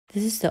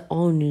This is the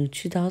all-new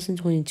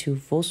 2022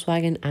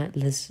 Volkswagen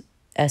Atlas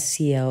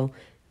SEL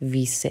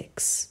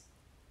V6.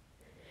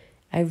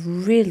 I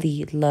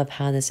really love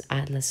how this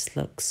Atlas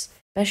looks,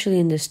 especially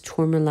in this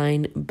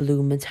tourmaline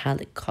blue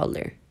metallic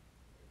color.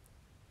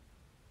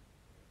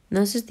 Now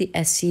this is the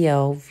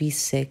SEL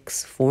V6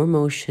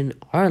 4Motion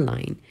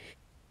R-Line,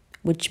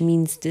 which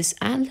means this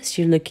Atlas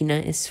you're looking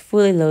at is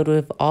fully loaded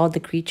with all the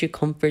creature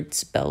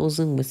comforts, bells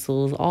and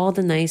whistles, all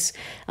the nice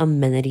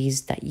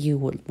amenities that you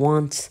would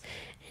want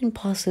and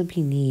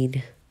possibly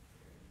need.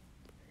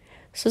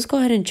 So let's go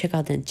ahead and check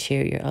out the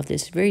interior of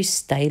this very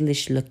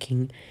stylish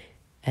looking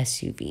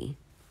SUV.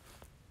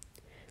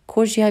 Of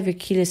course, you have your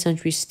keyless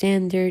entry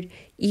standard,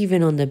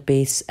 even on the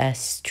base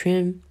S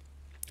trim.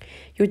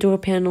 Your door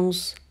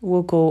panels,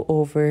 we'll go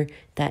over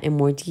that in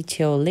more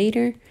detail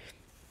later,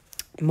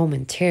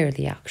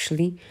 momentarily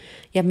actually.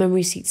 You have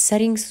memory seat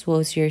settings as well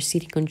as your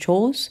seating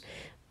controls.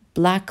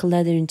 Black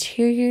leather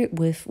interior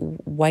with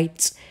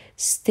white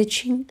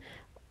stitching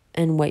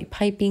and white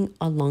piping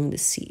along the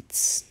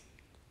seats.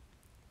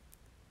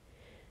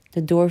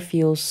 The door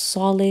feels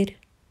solid.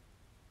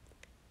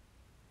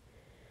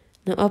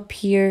 Now up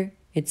here,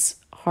 it's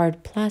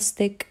hard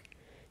plastic.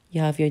 You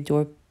have your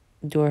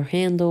door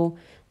handle,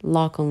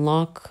 lock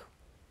unlock,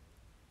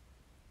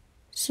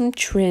 some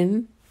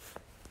trim,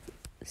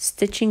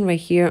 stitching right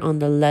here on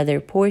the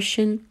leather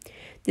portion.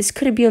 This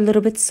could be a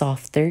little bit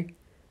softer,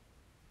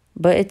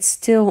 but it's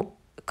still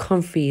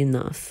comfy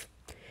enough.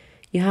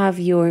 You have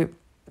your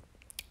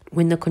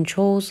window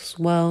controls as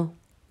well.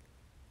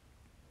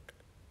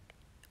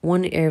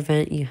 One air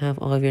vent, you have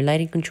all of your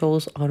lighting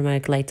controls,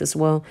 automatic lights as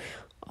well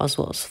as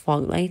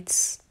fog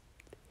lights.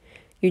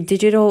 Your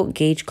digital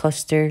gauge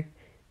cluster.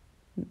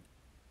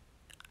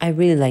 I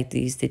really like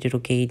these digital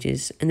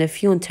gauges, and the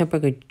fuel and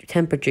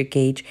temperature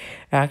gauge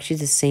are actually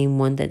the same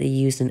one that they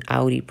use in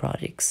Audi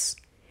products.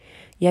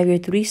 You have your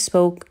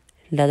 3-spoke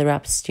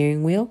leather-wrapped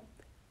steering wheel.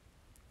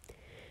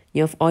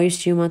 You have all your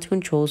steering mounted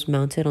controls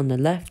mounted on the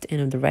left and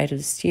on the right of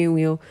the steering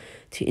wheel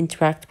to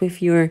interact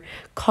with your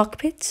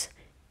cockpit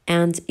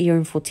and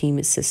your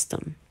infotainment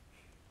system.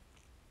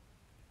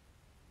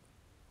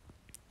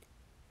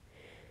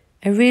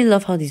 I really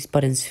love how these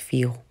buttons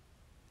feel.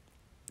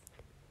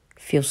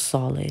 Feels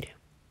solid.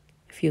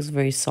 Feels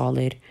very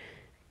solid.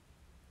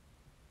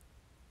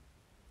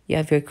 You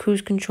have your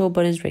cruise control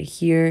buttons right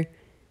here.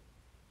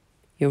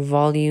 Your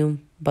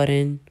volume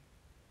button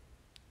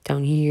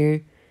down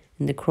here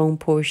in the chrome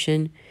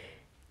portion.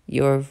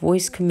 Your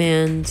voice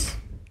commands.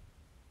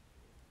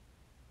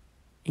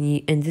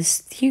 And this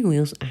steering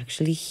wheel is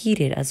actually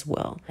heated as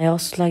well. I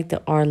also like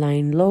the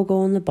R-Line logo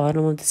on the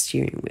bottom of the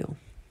steering wheel.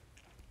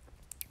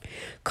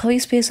 Cubby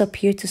space up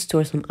here to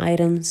store some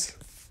items.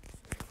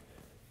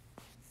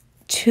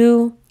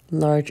 2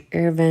 large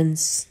air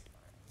vents.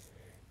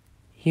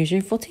 Here's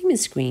your infotainment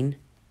screen.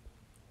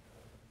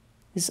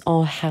 This is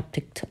all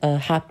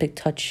haptic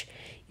touch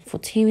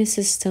infotainment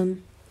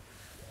system.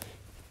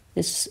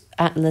 This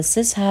Atlas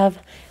does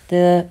have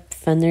the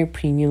Fender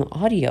Premium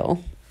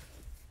Audio.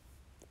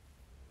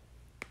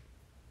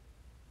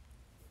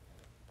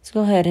 Let's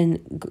go ahead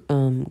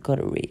and go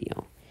to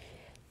radio.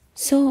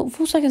 So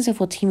Volkswagen's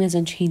infotainment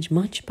hasn't changed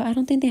much, but I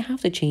don't think they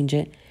have to change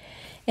it.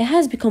 It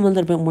has become a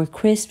little bit more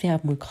crisp. You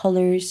have more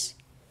colors.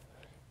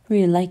 I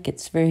really like it.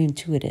 It's very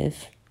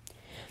intuitive.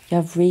 You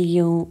have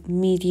radio,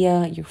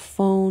 media, your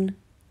phone,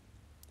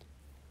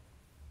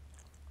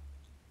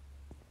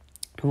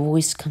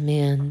 voice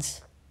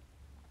commands.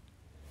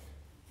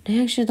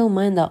 I actually don't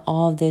mind that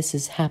all of this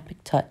is haptic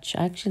touch.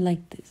 I actually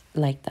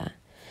like that.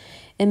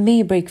 It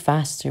may break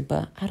faster,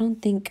 but I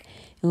don't think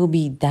it will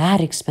be that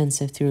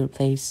expensive to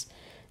replace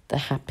the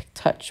haptic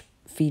touch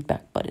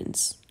feedback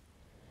buttons.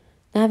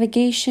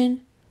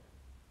 Navigation,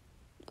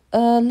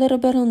 a little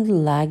bit on the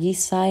laggy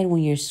side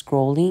when you're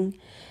scrolling,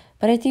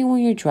 but I think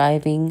when you're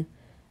driving,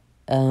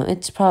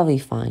 it's probably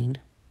fine.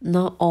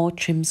 Not all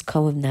trims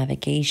come with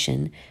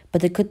navigation,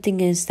 but the good thing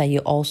is that you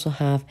also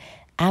have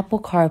Apple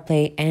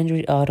CarPlay,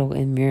 Android Auto,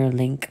 and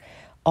MirrorLink,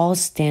 all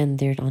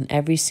standard on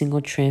every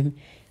single trim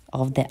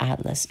of the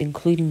Atlas,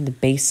 including the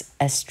base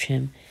S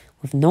trim.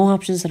 With no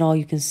options at all,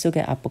 you can still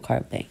get Apple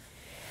CarPlay.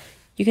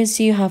 You can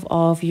see you have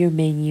all of your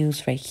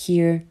menus right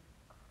here.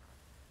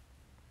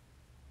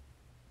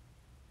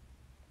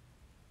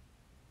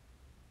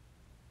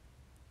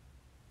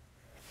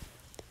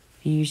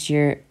 Here's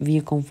your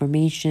vehicle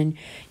information,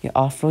 your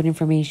off-road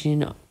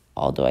information,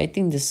 although I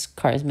think this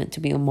car is meant to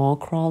be a mall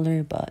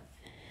crawler, but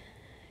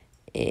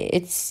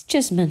it's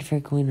just meant for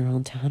going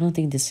around town. I don't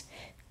think this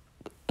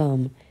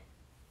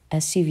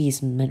SUV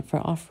is meant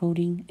for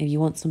off-roading. If you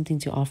want something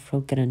to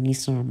off-road, get a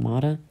Nissan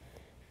Armada.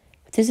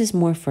 But this is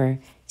more for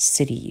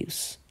city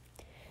use.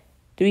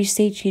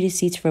 3-stage heated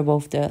seats for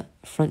both the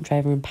front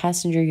driver and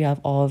passenger. You have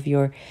all of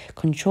your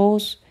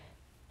controls.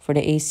 For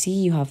the AC,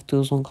 you have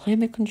dual zone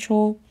climate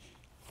control.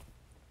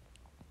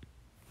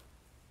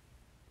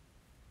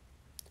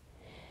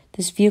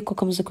 This vehicle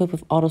comes equipped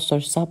with auto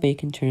start stop, but you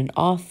can turn it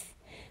off.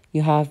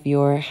 You have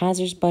your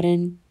hazards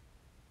button.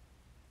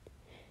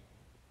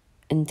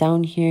 And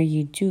down here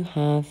you do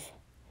have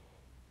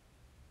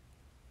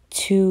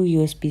 2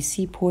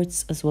 USB-C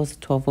ports as well as a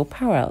 12-volt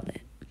power outlet.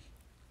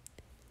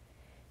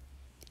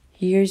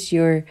 Here's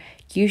your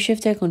gear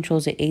shifter,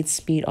 controls the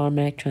 8-speed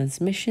automatic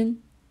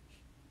transmission.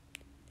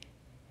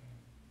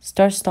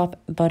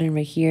 Start-stop button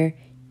right here.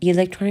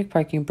 Electronic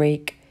parking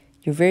brake.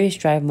 Your various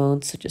drive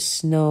modes such as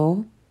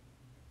snow,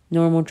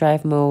 normal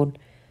drive mode,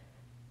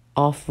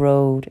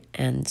 off-road,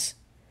 and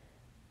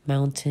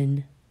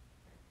mountainous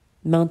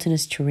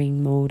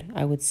terrain mode,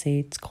 I would say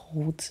it's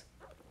called.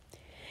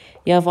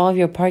 You have all of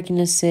your parking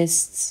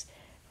assists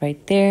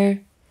right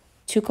there.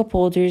 2 cup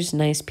holders,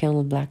 nice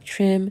piano black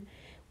trim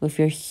with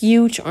your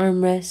huge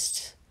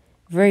armrest,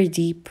 very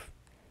deep,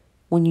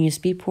 1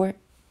 USB port,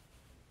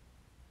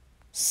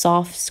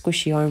 soft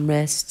squishy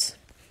armrest.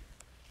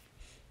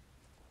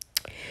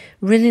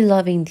 Really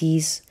loving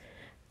these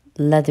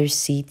leather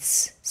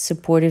seats,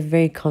 supportive,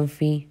 very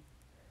comfy.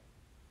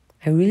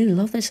 I really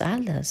love this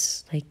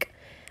Atlas. Like,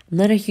 I'm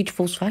not a huge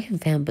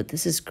Volkswagen fan, but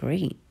this is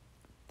great.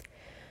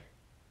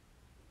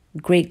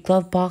 Great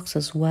glove box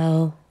as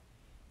well.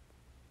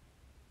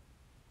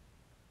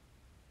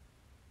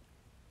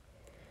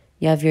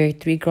 You have your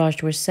 3 garage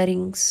door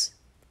settings,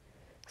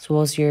 as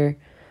well as your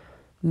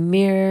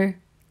mirror.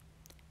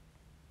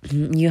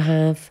 You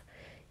have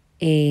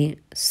a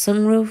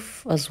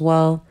sunroof as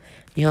well.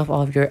 You have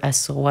all of your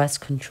SOS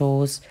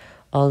controls,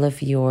 all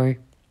of your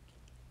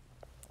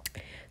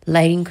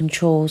lighting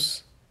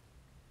controls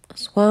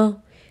as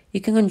well.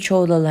 You can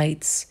control the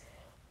lights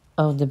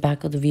on the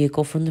back of the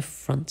vehicle from the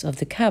front of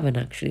the cabin,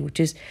 actually, which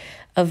is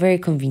a very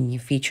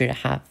convenient feature to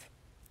have.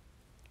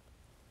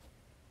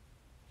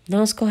 Now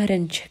let's go ahead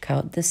and check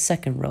out the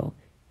second row.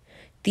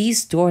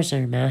 These doors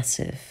are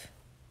massive,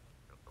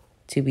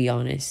 to be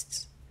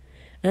honest.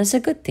 And that's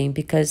a good thing,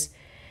 because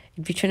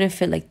if you're trying to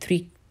fit like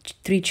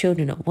three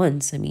children at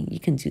once, I mean, you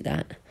can do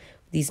that.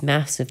 These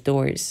massive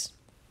doors.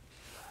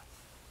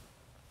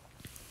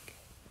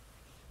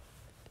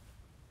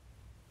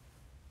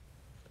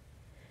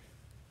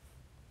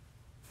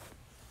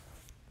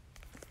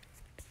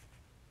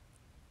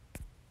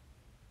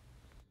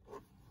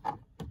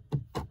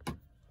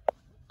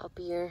 Up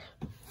here,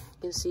 you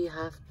can see you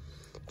have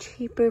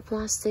cheaper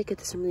plastic. It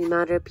doesn't really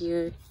matter up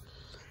here.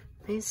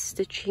 Nice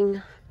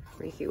stitching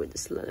right here with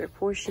this leather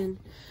portion.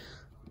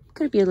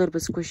 Could be a little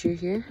bit squishier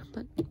here,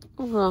 but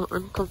overall,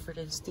 arm comfort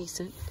is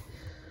decent.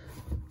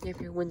 You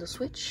have your window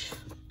switch.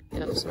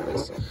 You have some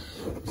nice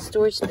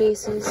storage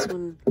spaces.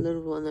 One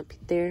little one up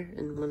there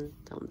and one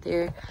down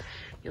there.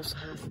 You also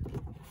have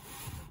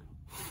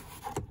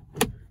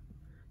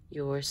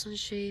your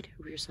sunshade,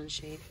 rear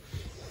sunshade.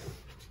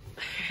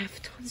 I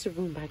have tons of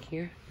room back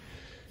here.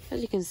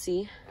 As you can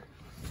see,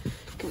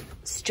 I can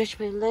stretch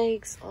my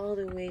legs all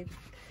the way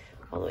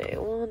I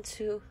want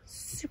to.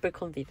 Super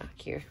comfy back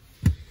here.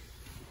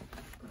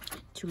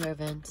 2 air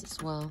vents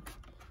as well.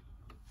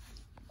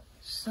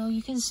 So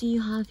you can see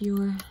you have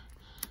your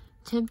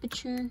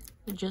temperature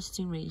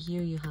adjusting right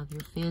here. You have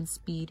your fan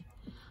speed.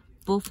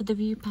 Both of the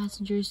rear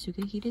passengers to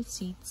get heated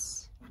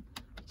seats.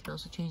 You can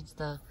also change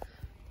the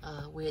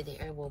where the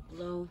air will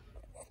blow.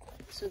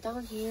 So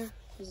down here,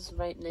 this is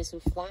right nice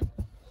and flat.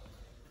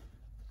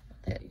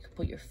 You can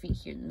put your feet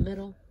here in the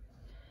middle.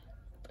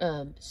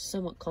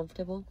 Somewhat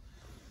comfortable.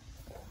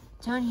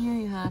 Down here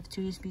you have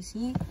 2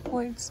 USB-C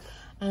ports,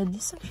 and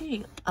this is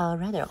actually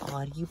rather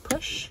odd. You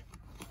push,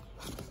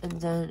 and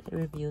then it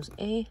reveals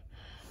a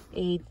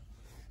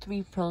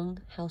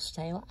 3-prong house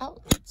style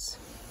outlet.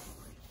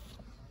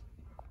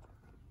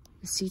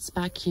 The seats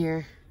back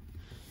here,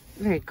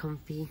 very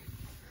comfy.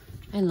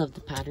 I love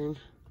the pattern.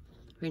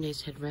 Very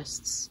nice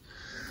headrests.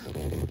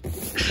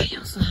 You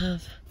also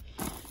have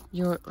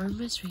your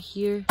armrest right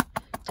here.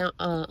 Down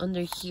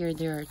under here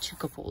there are 2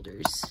 cup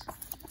holders.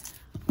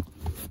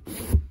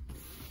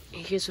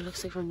 And here's what it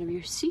looks like from the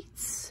rear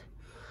seats.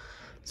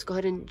 Let's go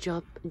ahead and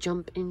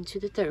jump into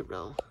the third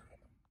row.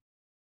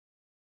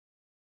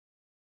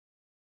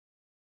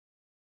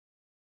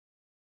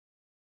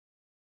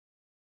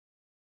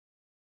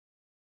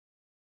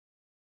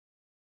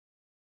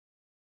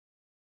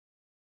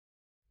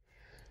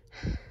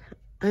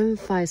 I'm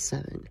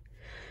 5'7", and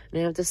I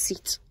have the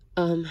seat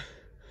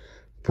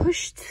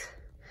pushed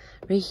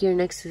right here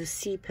next to the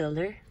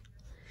C-pillar.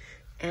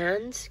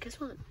 And guess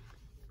what?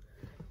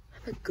 I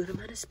have a good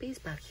amount of space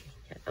back here.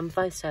 Yeah, I'm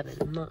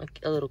 5'7", I'm not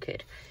a little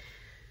kid.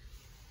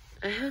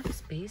 I have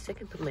space. I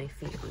can put my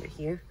feet under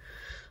here.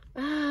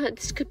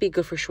 This could be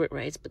good for short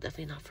rides, but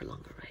definitely not for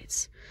longer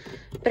rides.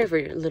 Better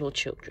for little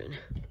children.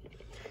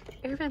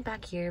 Air vent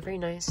back here, very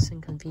nice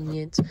and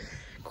convenient.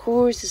 Of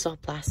course, it's all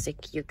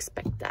plastic. You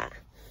expect that.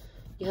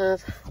 You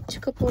have 2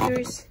 cup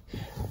holders.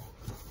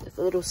 There's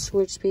a little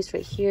storage space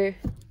right here.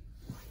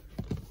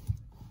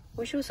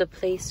 Wish it was a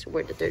place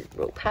where the third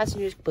row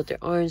passengers could put their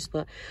arms,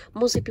 but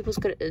mostly people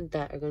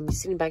that are going to be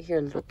sitting back here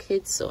are little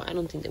kids, so I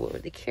don't think they will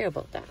really care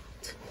about that.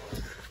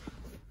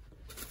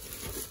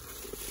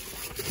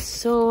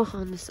 So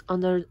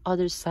on the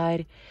other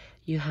side,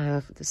 you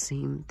have the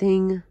same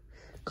thing.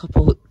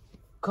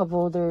 Cup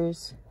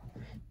holders,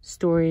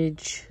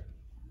 storage,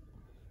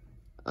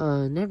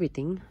 and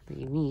everything that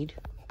you need.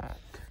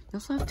 You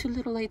also have two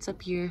little lights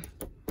up here.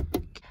 I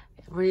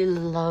really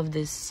love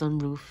this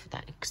sunroof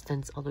that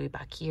extends all the way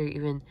back here.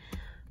 Even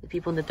the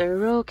people in the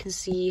third row can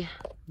see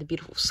the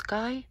beautiful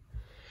sky.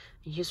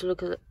 And here's a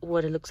look at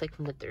what it looks like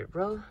from the third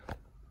row.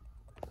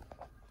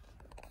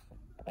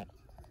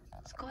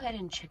 Let's go ahead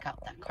and check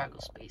out that cargo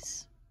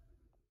space.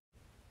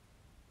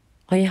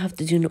 All you have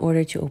to do in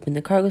order to open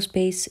the cargo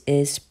space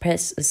is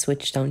press a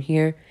switch down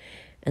here,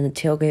 and the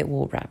tailgate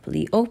will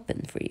rapidly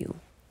open for you.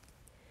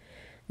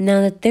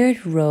 Now the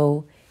third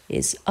row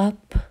is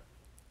up,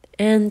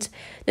 and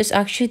there's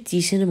actually a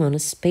decent amount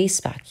of space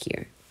back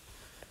here.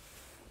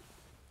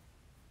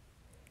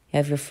 You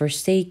have your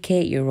first aid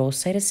kit, your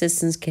roadside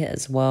assistance kit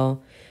as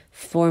well,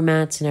 floor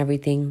mats and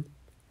everything.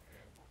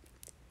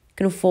 You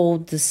can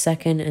fold the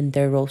second and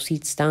third row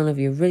seats down if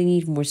you really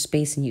need more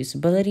space and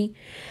usability,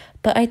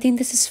 but I think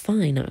this is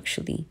fine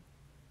actually.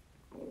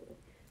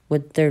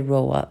 With third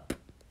row up.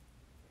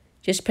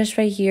 Just press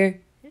right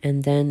here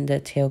and then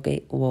the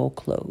tailgate will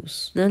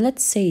close. Now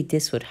let's say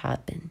this would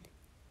happen.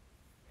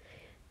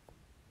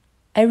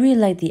 I really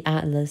like the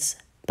Atlas,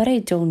 but I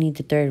don't need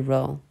the third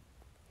row.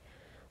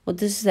 Well,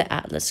 this is the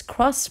Atlas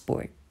Cross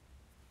Sport.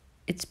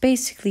 It's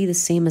basically the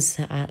same as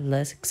the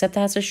Atlas, except it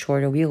has a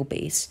shorter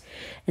wheelbase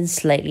and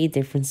slightly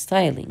different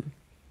styling.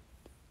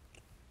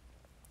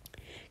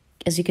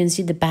 As you can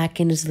see, the back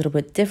end is a little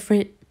bit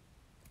different,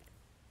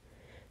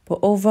 but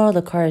overall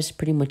the car is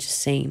pretty much the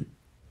same.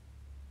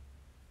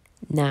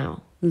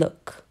 Now,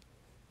 look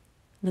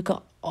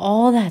at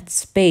all that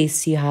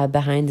space you have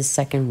behind the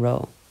second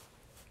row.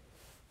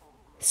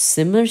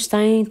 Similar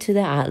styling to the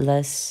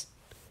Atlas,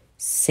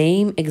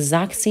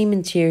 exact same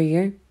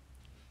interior,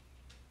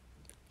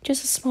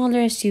 just a smaller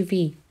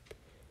SUV.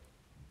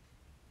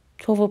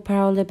 12-volt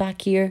power outlet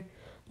back here,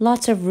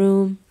 lots of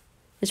room.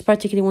 This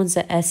particular one's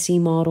the SE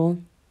model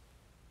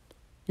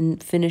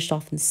and finished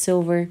off in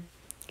silver.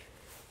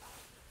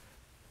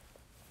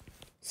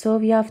 So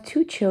if you have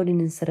 2 children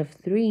instead of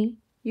 3,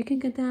 you can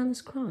get the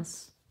Atlas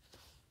Cross.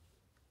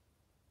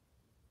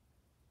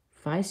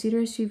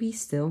 5-seater SUV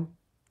still.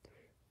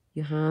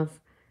 You have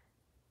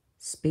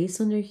space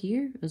under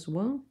here as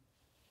well.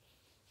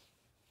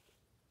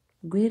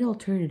 Great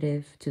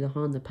alternative to the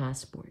Honda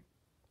Passport.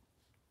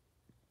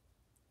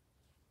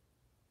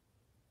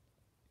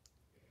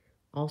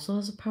 Also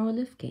has a power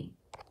liftgate.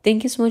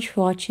 Thank you so much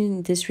for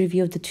watching this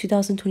review of the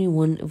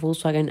 2021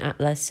 Volkswagen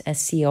Atlas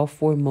SEL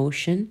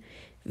 4Motion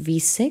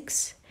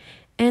V6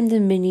 and the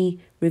mini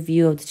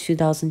review of the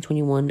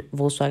 2021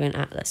 Volkswagen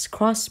Atlas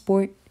Cross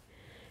Sport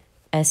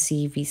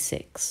SE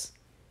V6.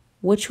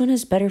 Which one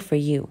is better for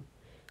you?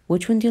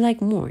 Which one do you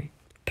like more?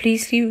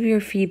 Please leave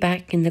your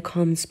feedback in the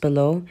comments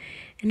below,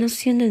 and I'll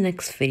see you in the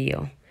next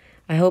video.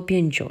 I hope you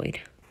enjoyed.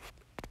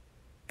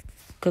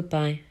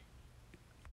 Goodbye.